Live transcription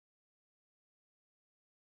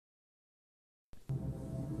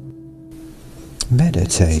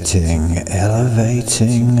Meditating,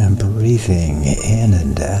 elevating, breathing in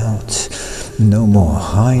and out. No more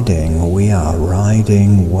hiding, we are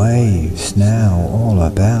riding waves now all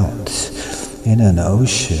about. In an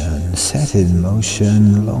ocean set in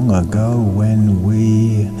motion long ago when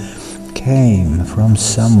we came from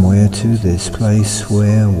somewhere to this place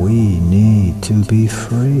where we need to be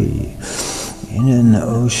free. In an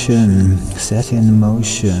ocean set in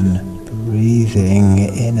motion, breathing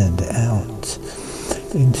in and out.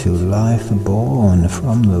 Into life born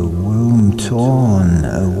from the womb torn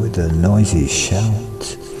with a noisy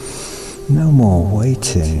shout. No more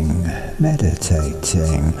waiting,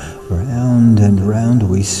 meditating, round and round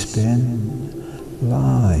we spin.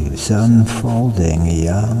 Lives unfolding,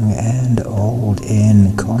 young and old,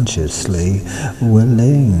 inconsciously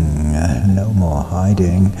willing. No more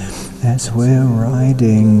hiding, as we're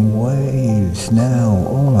riding waves now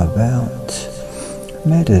all about.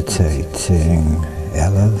 Meditating,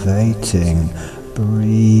 elevating,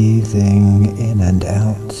 breathing in and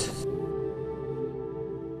out.